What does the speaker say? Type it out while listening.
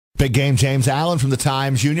Big game, James Allen from the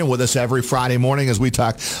Times Union with us every Friday morning as we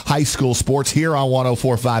talk high school sports here on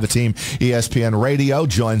 104.5 The Team. ESPN Radio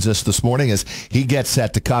joins us this morning as he gets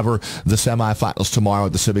set to cover the semifinals tomorrow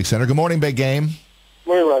at the Civic Center. Good morning, Big Game.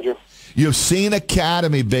 Morning, Roger. You've seen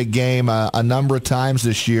Academy, Big Game, a number of times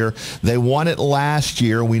this year. They won it last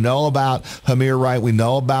year. We know about Hamir Wright. We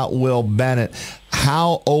know about Will Bennett.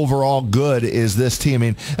 How overall good is this team? I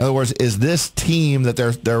mean, in other words, is this team that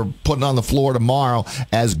they're putting on the floor tomorrow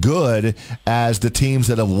as good as the teams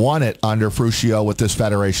that have won it under Fruscio with this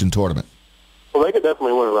Federation tournament? Well, they could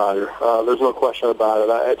definitely win it, Roger. There's no question about it.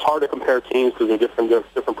 It's hard to compare teams because they're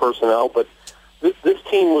different personnel, but this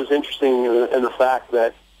team was interesting in the fact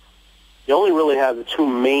that you only really have the two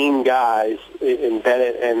main guys in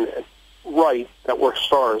Bennett and Wright that were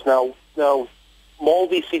stars. Now,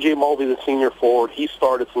 Mulvey, C.J. Mulvey, the senior forward, he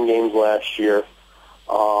started some games last year.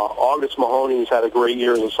 August Mahoney's had a great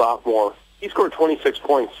year as a sophomore. He scored 26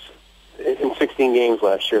 points in 16 games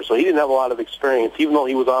last year, so he didn't have a lot of experience, even though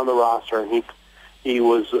he was on the roster, and he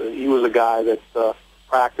was a guy that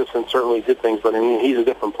practiced and certainly did things. But I mean, he's a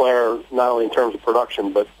different player, not only in terms of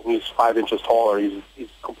production, but he's 5 inches taller. He's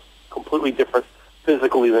completely different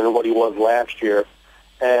physically than what he was last year.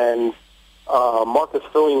 And Marcus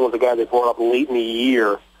Filling was a guy they brought up late in the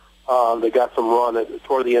year. They got some run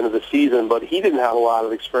toward the end of the season, but he didn't have a lot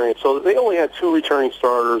of experience. So they only had 2 returning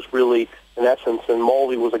starters, really, in essence. And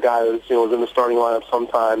Mulvey was a guy that was in the starting lineup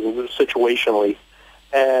sometimes, situationally.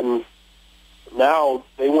 And now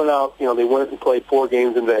they went out. They went and played 4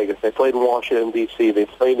 games in Vegas. They played in Washington D.C. They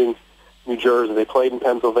played in New Jersey. They played in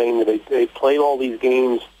Pennsylvania. They played all these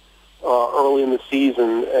games early in the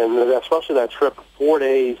season, and especially that trip, 4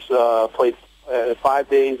 days, played 5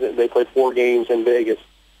 days, they played 4 games in Vegas.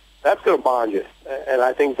 That's going to bond you, and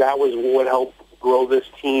I think that was what helped grow this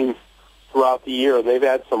team throughout the year. They've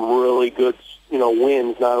had some really good,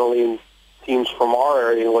 wins, not only in teams from our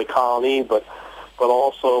area like Colony, but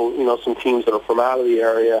also, some teams that are from out of the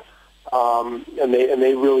area, and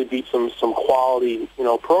they really beat some quality,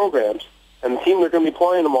 programs. And the team they're going to be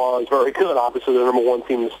playing tomorrow is very good. Obviously, they're the number 1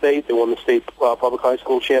 team in the state. They won the state public high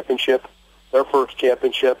school championship, their first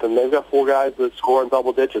championship, and they've got 4 guys that score in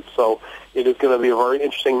double digits. So it is going to be a very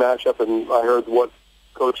interesting matchup. And I heard what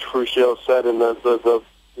Coach Fruscio said in the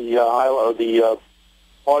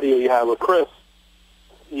audio you had with Chris.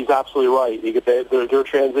 He's absolutely right. Their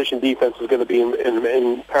transition defense is going to be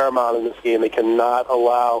in paramount in this game. They cannot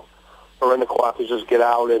allow Arena to just get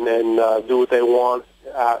out and do what they want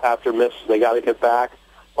after misses. They got to get back.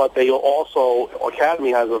 But they also,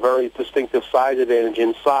 Academy has a very distinctive size advantage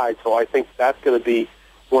inside, so I think that's going to be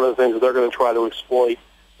one of the things that they're going to try to exploit.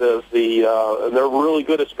 And they're really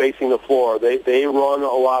good at spacing the floor. They run a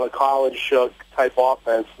lot of college-type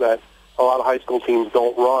offense that a lot of high school teams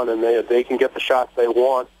don't run, and they can get the shots they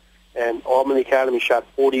want. And Albany Academy shot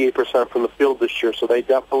 48% from the field this year, so they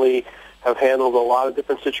definitely have handled a lot of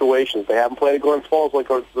different situations. They haven't played at Glens Falls like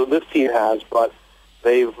this team has, but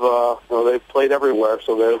they've played everywhere,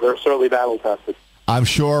 so they're certainly battle tested. I'm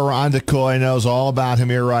sure Ron DeCoy knows all about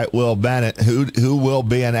Hamir Wright, Will Bennett. Who will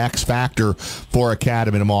be an X factor for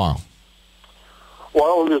Academy tomorrow? Well, I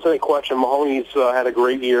don't think there's any question. Mahoney's had a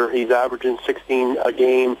great year. He's averaging 16 a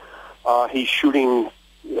game. He's shooting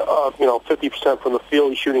 50% from the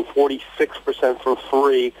field. He's shooting 46% from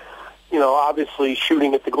 3. Obviously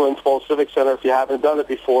shooting at the Glens Falls Civic Center, if you haven't done it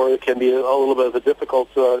before, it can be a little bit of a difficult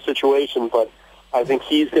situation, but I think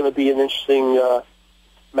he's going to be an interesting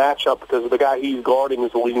matchup because the guy he's guarding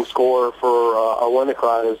is the leading scorer for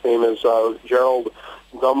Winnicott. His name is Gerald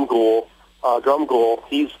Drumgoole.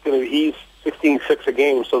 He's 16-6 a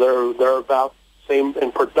game, so they're about the same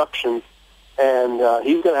in production, and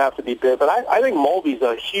he's going to have to be big. But I think Mulvey's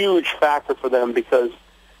a huge factor for them because,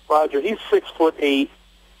 Roger, he's 6'8".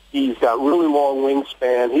 He's got really long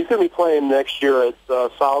wingspan. He's going to be playing next year at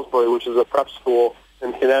Salisbury, which is a prep school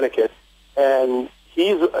in Connecticut. And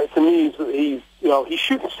he's shooting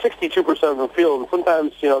 62% from the field. And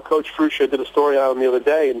sometimes, Coach Fruscio did a story on him the other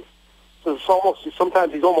day, and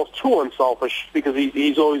sometimes he's almost too unselfish because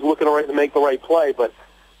he's always looking to make the right play. But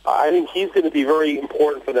I think he's going to be very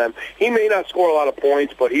important for them. He may not score a lot of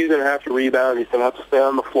points, but he's going to have to rebound. He's going to have to stay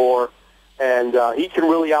on the floor, and he can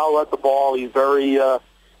really outlet the ball. He's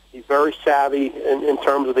very savvy in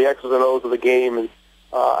terms of the X's and O's of the game, and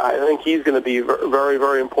I think he's going to be a very,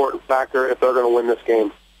 very important factor if they're going to win this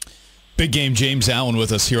game. Big game, James Allen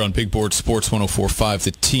with us here on Big Board Sports 104.5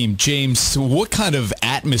 The Team. James, what kind of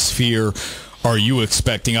atmosphere are you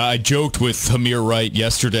expecting? I joked with Hamir Wright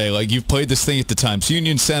yesterday, like, you've played this thing at the Times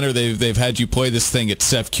Union Center, they've had you play this thing at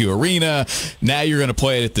CEFCU Arena, now you're going to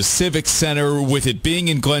play it at the Civic Center. With it being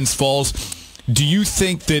in Glens Falls, Do you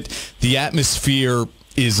think that the atmosphere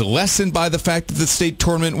is lessened by the fact that the state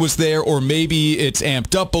tournament was there, or maybe it's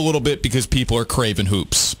amped up a little bit because people are craving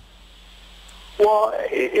hoops? Well,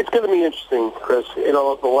 it's going to be interesting, Chris. You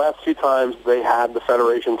know, the last few times they had the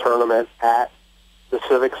Federation tournament at the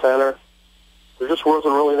Civic Center, there just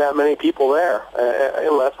wasn't really that many people there,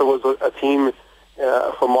 unless there was a team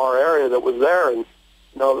from our area that was there. And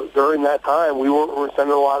you know, during that time, we were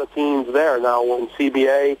sending a lot of teams there. Now, when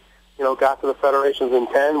CBA, you know, got to the Federations in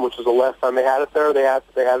 10, which is the last time they had it there, they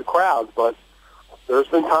had crowds. But there's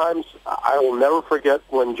been times, I will never forget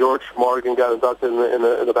when George Morgan got inducted in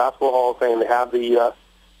the Basketball Hall of Fame. They have the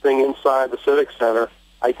thing inside the Civic Center.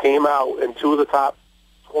 I came out, and two of the top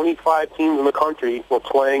 25 teams in the country were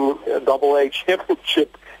playing a AA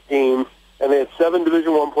championship game, and they had 7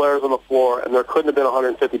 Division I players on the floor, and there couldn't have been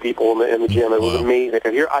 150 people in the gym. It was amazing.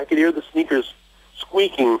 I could hear the sneakers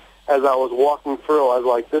squeaking as I was walking through. I was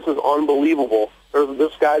like, this is unbelievable.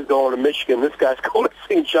 This guy's going to Michigan. This guy's going to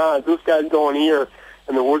St. John's. This guy's going here.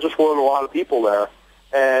 And then we're just one of a lot of people there.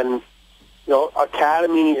 And, you know,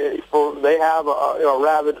 Academy, they have a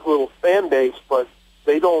rabid little fan base, but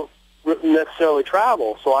they don't necessarily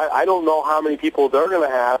travel. So I don't know how many people they're going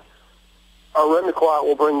to have. Our Remiclot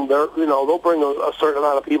will bring they'll bring a certain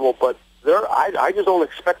amount of people, but I just don't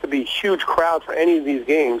expect to be huge crowds for any of these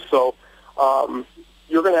games. So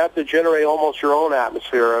you're going to have to generate almost your own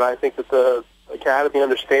atmosphere, and I think that the Academy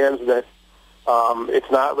understands that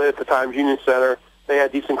it's not at the Times Union Center. They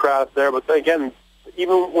had decent crowds there, but again,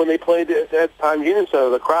 even when they played at Times Union Center,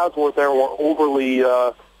 the crowds weren't overly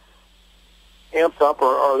amped up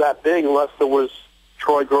or that big, unless there was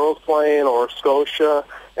Troy girls playing or Scotia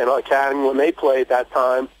and Academy when they played that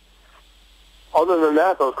time. Other than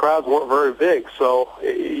that, those crowds weren't very big. So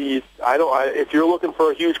if you're looking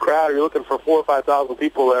for a huge crowd, or you're looking for 4,000 or 5,000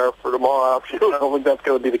 people there for tomorrow afternoon, I don't think that's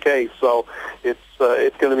going to be the case. So it's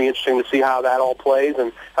going to be interesting to see how that all plays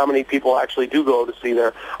and how many people actually do go to see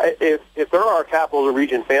there. If there are Capital of the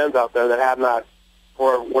Region fans out there that have not,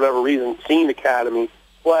 for whatever reason, seen Academy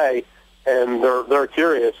play and they're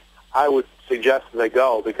curious, I would suggest that they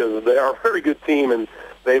go, because they are a very good team and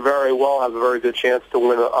they very well have a very good chance to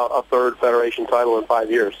win a third Federation title in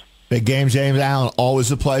 5 years. Big game, James Allen.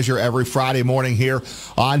 Always a pleasure every Friday morning here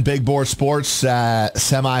on Big Board Sports.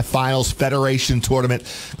 Semifinals Federation Tournament,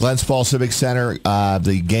 Glens Falls Civic Center.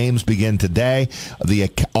 The games begin today. The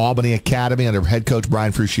Albany Academy under head coach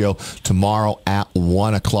Brian Fruscio tomorrow at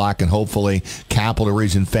 1 o'clock. And hopefully Capital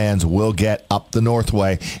Region fans will get up the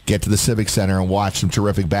Northway, get to the Civic Center, and watch some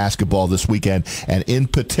terrific basketball this weekend. And in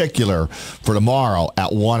particular for tomorrow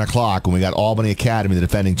at 1 o'clock when we got Albany Academy, the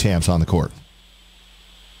defending champs, on the court.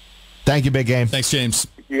 Thank you, Big Game. Thanks, James.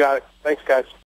 You got it. Thanks, guys.